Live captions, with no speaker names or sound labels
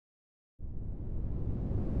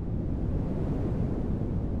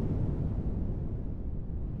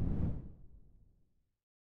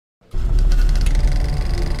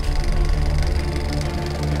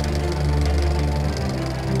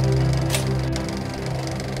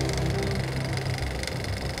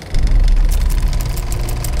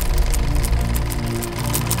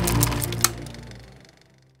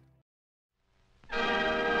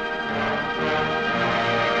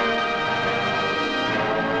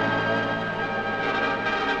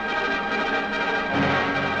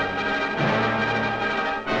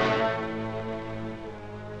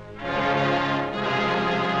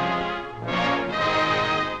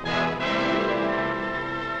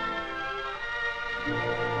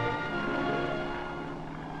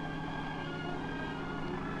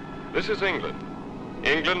This is England.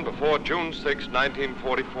 England before June 6,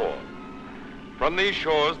 1944. From these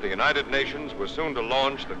shores, the United Nations was soon to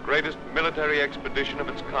launch the greatest military expedition of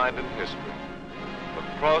its kind in history.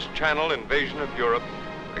 The cross-channel invasion of Europe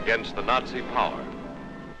against the Nazi power.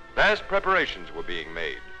 Vast preparations were being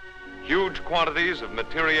made. Huge quantities of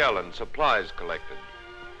materiel and supplies collected.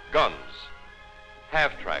 Guns,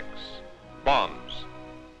 half-tracks, bombs,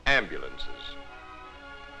 ambulances.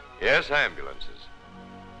 Yes, ambulances.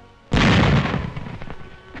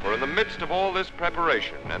 For in the midst of all this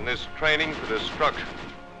preparation and this training for destruction,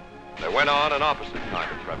 there went on an opposite kind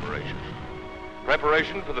of preparation.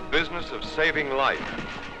 Preparation for the business of saving life,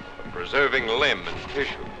 of preserving limb and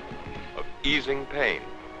tissue, of easing pain.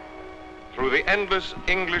 Through the endless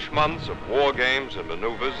English months of war games and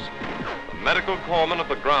maneuvers, the medical corpsmen of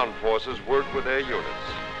the ground forces worked with their units.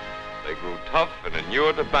 They grew tough and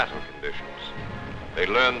inured to battle conditions. They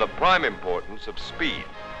learned the prime importance of speed.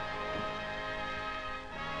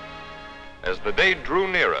 As the day drew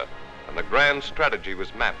nearer and the grand strategy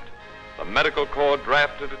was mapped, the Medical Corps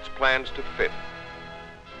drafted its plans to fit.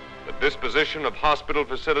 The disposition of hospital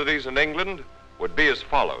facilities in England would be as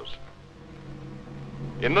follows.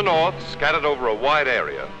 In the north, scattered over a wide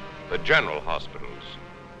area, the general hospitals,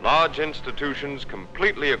 large institutions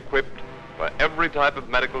completely equipped for every type of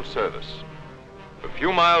medical service. A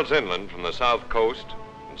few miles inland from the south coast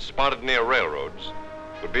and spotted near railroads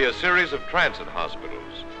would be a series of transit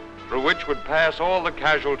hospitals through which would pass all the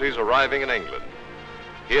casualties arriving in England.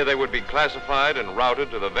 Here they would be classified and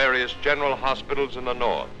routed to the various general hospitals in the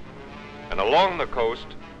north. And along the coast,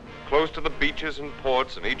 close to the beaches and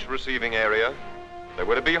ports in each receiving area, there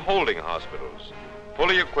were to be holding hospitals,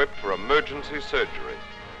 fully equipped for emergency surgery.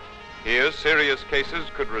 Here, serious cases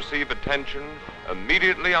could receive attention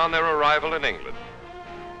immediately on their arrival in England.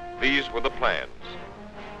 These were the plans,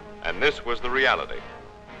 and this was the reality.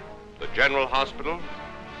 The general hospital,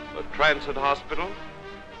 the transit hospital,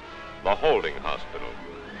 the holding hospital,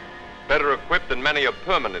 better equipped than many a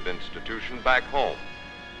permanent institution back home.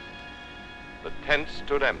 The tents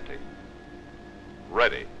stood empty,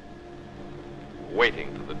 ready,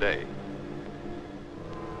 waiting for the day.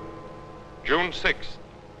 June 6th,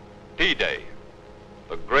 D-Day.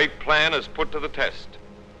 The great plan is put to the test.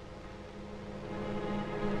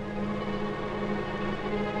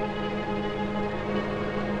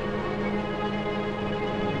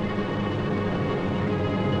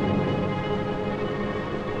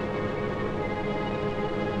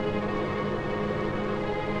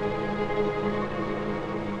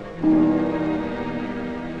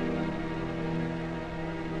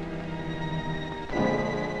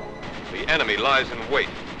 The enemy lies in wait,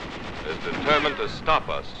 as determined to stop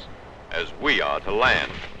us as we are to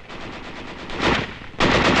land.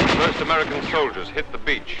 First American soldiers hit the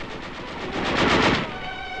beach.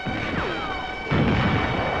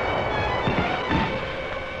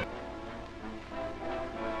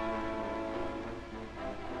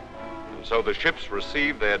 And so the ships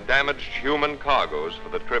receive their damaged human cargoes for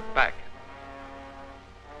the trip back.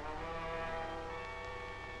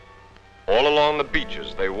 All along the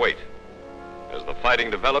beaches they wait. As the fighting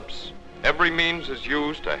develops, every means is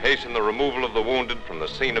used to hasten the removal of the wounded from the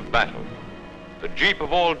scene of battle. The jeep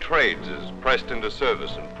of all trades is pressed into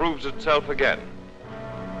service and proves itself again.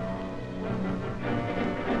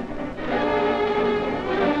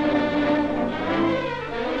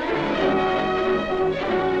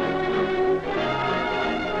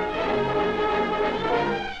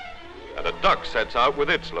 And a duck sets out with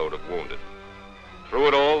its load of wounded. Through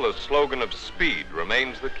it all, the slogan of speed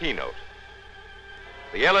remains the keynote.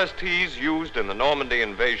 The LSTs used in the Normandy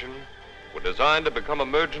invasion were designed to become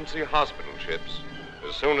emergency hospital ships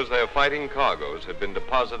as soon as their fighting cargoes had been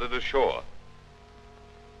deposited ashore.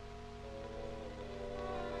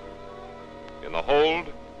 In the hold,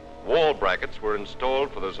 wall brackets were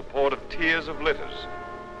installed for the support of tiers of litters.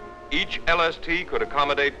 Each LST could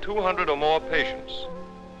accommodate 200 or more patients,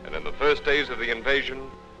 and in the first days of the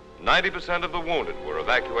invasion, 90% of the wounded were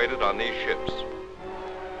evacuated on these ships.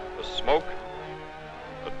 The smoke,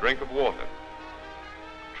 a drink of water,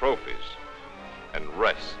 trophies, and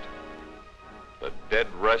rest. The dead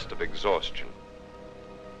rest of exhaustion.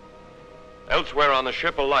 Elsewhere on the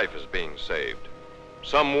ship, a life is being saved.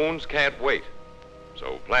 Some wounds can't wait,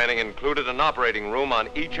 so planning included an operating room on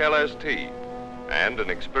each LST and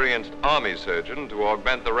an experienced Army surgeon to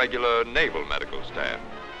augment the regular naval medical staff.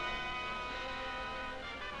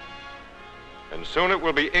 And soon it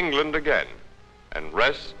will be England again, and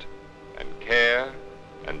rest, and care,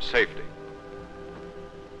 and safety.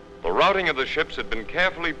 The routing of the ships had been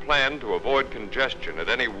carefully planned to avoid congestion at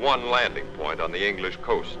any one landing point on the English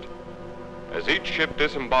coast. As each ship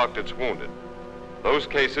disembarked its wounded, those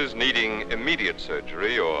cases needing immediate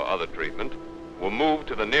surgery or other treatment were moved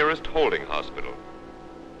to the nearest holding hospital.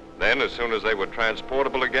 Then, as soon as they were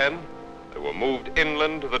transportable again, they were moved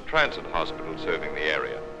inland to the transit hospital serving the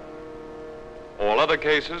area. All other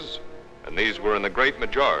cases, and these were in the great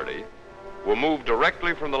majority, were moved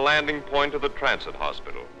directly from the landing point to the transit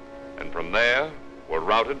hospital, and from there were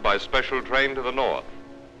routed by special train to the north.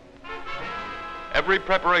 Every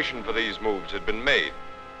preparation for these moves had been made.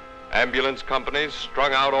 Ambulance companies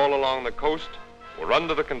strung out all along the coast were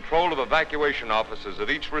under the control of evacuation officers at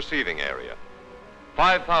each receiving area.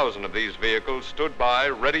 5,000 of these vehicles stood by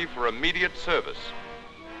ready for immediate service.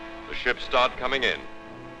 The ships start coming in,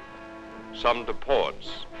 some to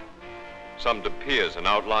ports, some to piers and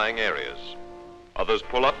outlying areas. Others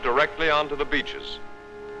pull up directly onto the beaches.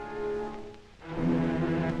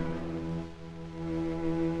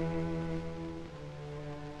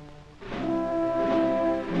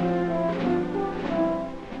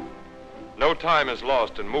 No time is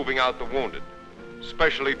lost in moving out the wounded.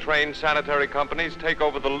 Specially trained sanitary companies take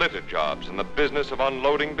over the litter jobs and the business of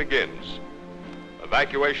unloading begins.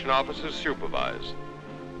 Evacuation officers supervise.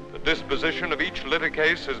 The disposition of each litter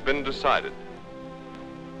case has been decided.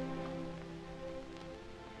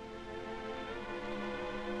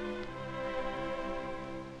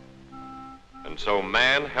 And so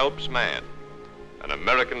man helps man, and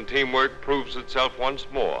American teamwork proves itself once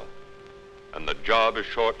more, and the job is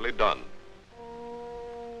shortly done.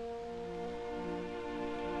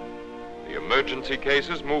 The emergency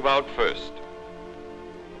cases move out first.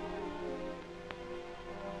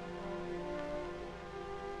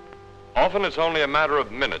 Often it's only a matter of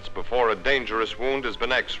minutes before a dangerous wound has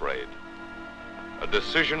been x-rayed, a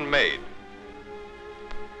decision made,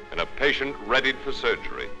 and a patient readied for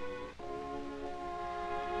surgery.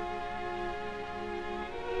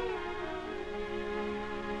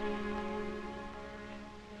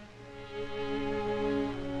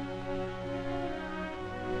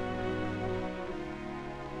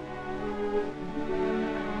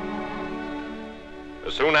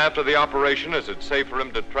 Soon after the operation, as it's safe for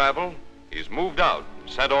him to travel, he's moved out and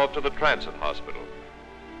sent off to the transit hospital.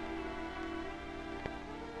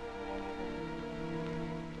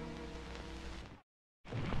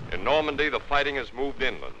 In Normandy, the fighting has moved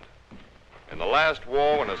inland. In the last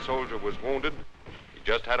war, when a soldier was wounded, he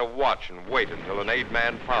just had to watch and wait until an aid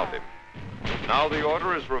man found him. Now the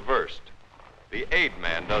order is reversed. The aid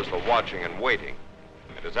man does the watching and waiting,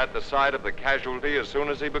 and is at the side of the casualty as soon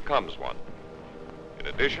as he becomes one. In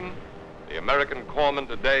addition, the American corpsman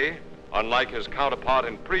today, unlike his counterpart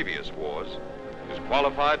in previous wars, is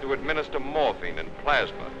qualified to administer morphine and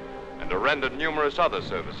plasma and to render numerous other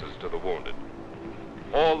services to the wounded.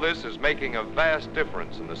 All this is making a vast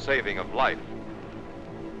difference in the saving of life.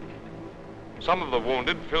 Some of the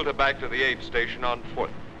wounded filter back to the aid station on foot,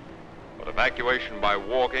 but evacuation by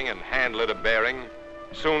walking and hand litter bearing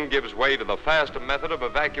soon gives way to the faster method of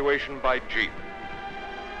evacuation by jeep.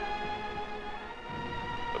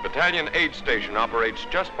 The battalion aid station operates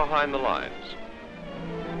just behind the lines.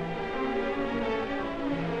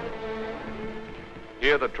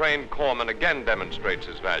 Here the trained corpsman again demonstrates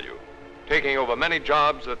his value, taking over many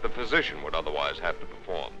jobs that the physician would otherwise have to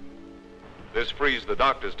perform. This frees the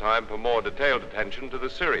doctor's time for more detailed attention to the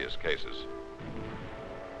serious cases.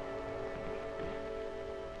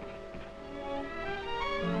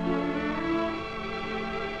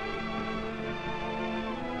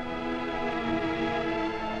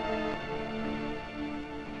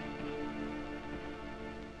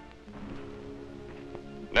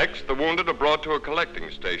 Next, the wounded are brought to a collecting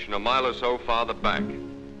station a mile or so farther back.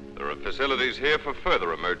 There are facilities here for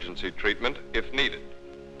further emergency treatment if needed.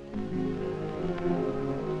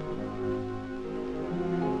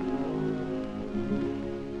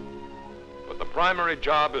 But the primary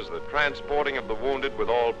job is the transporting of the wounded with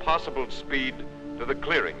all possible speed to the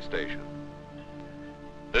clearing station.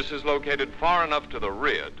 This is located far enough to the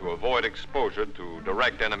rear to avoid exposure to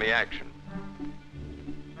direct enemy action.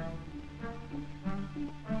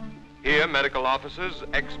 Here, medical officers,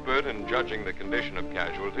 expert in judging the condition of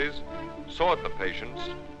casualties, sort the patients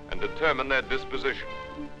and determine their disposition.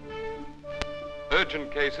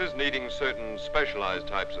 Urgent cases needing certain specialized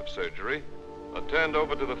types of surgery are turned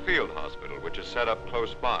over to the field hospital, which is set up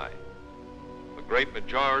close by. The great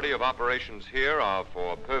majority of operations here are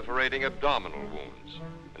for perforating abdominal wounds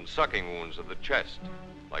and sucking wounds of the chest,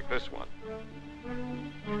 like this one.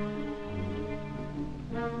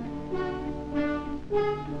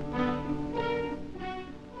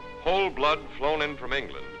 Whole blood flown in from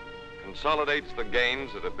England consolidates the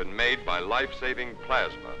gains that have been made by life-saving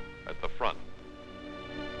plasma at the front.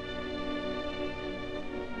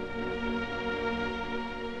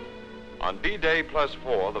 On D-Day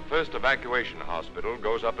 +4, the first evacuation hospital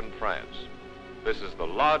goes up in France. This is the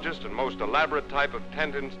largest and most elaborate type of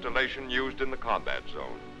tent installation used in the combat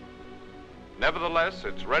zone. Nevertheless,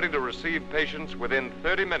 it's ready to receive patients within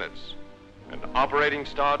 30 minutes, and operating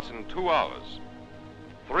starts in 2 hours.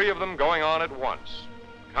 3 of them going on at once.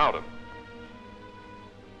 Count them.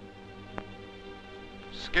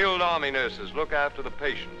 Skilled Army nurses look after the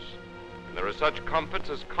patients, and there are such comforts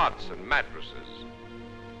as cots and mattresses,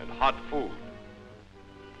 and hot food.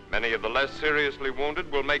 Many of the less seriously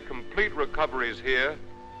wounded will make complete recoveries here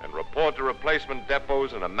and report to replacement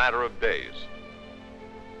depots in a matter of days.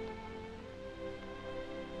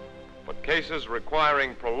 But cases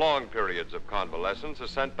requiring prolonged periods of convalescence are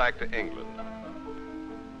sent back to England.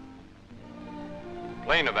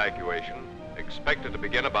 Plane evacuation, expected to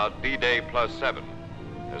begin about D-Day +7,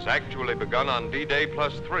 has actually begun on D-Day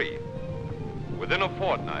 +3. Within a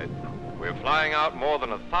fortnight, we're flying out more than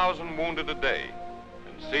 1,000 wounded a day,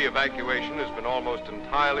 and sea evacuation has been almost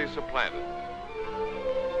entirely supplanted.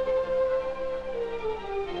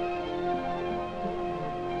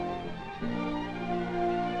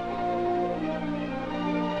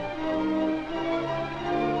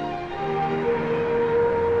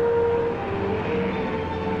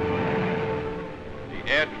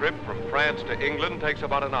 The air trip from France to England takes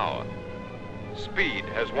about an hour. Speed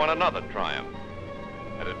has won another triumph,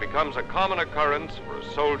 and it becomes a common occurrence for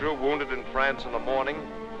a soldier wounded in France in the morning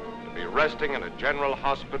to be resting in a general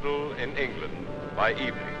hospital in England by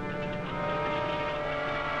evening.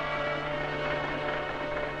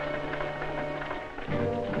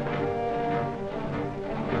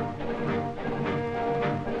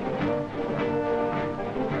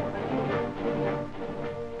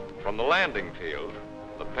 From the landing field,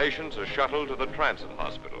 the patients are shuttled to the transit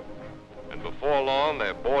hospital, and before long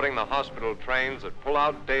they're boarding the hospital trains that pull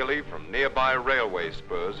out daily from nearby railway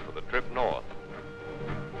spurs for the trip north.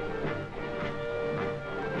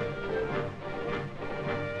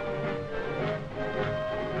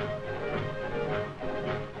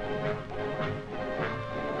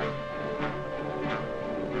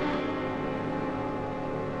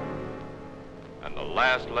 And the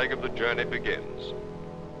last leg of the journey begins.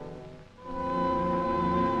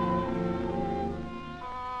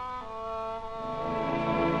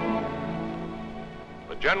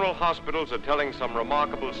 General hospitals are telling some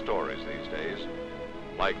remarkable stories these days,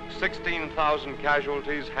 like 16,000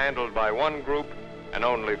 casualties handled by one group and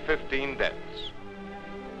only 15 deaths.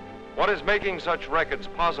 What is making such records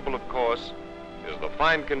possible, of course, is the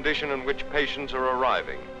fine condition in which patients are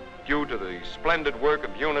arriving, due to the splendid work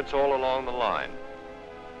of units all along the line.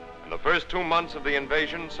 In the first 2 months of the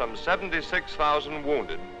invasion, some 76,000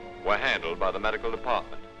 wounded were handled by the medical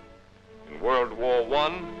department. In World War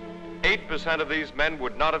I, 8% of these men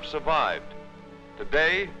would not have survived.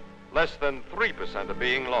 Today, less than 3% are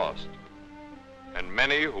being lost. And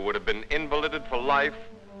many who would have been invalided for life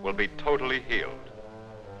will be totally healed.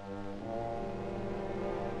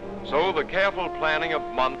 So the careful planning of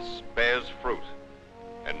months bears fruit.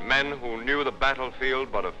 And men who knew the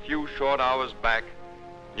battlefield but a few short hours back,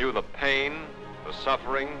 knew the pain, the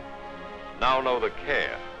suffering, now know the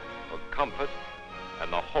care, the comfort,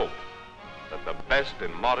 and the hope that the best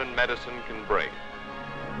in modern medicine can bring.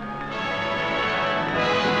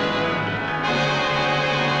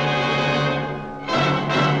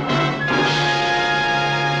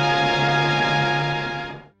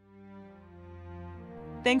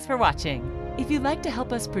 Thanks for watching. If you'd like to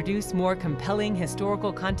help us produce more compelling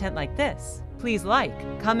historical content like this, please like,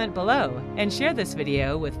 comment below, and share this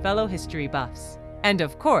video with fellow history buffs. And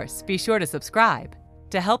of course, be sure to subscribe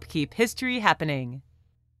to help keep history happening.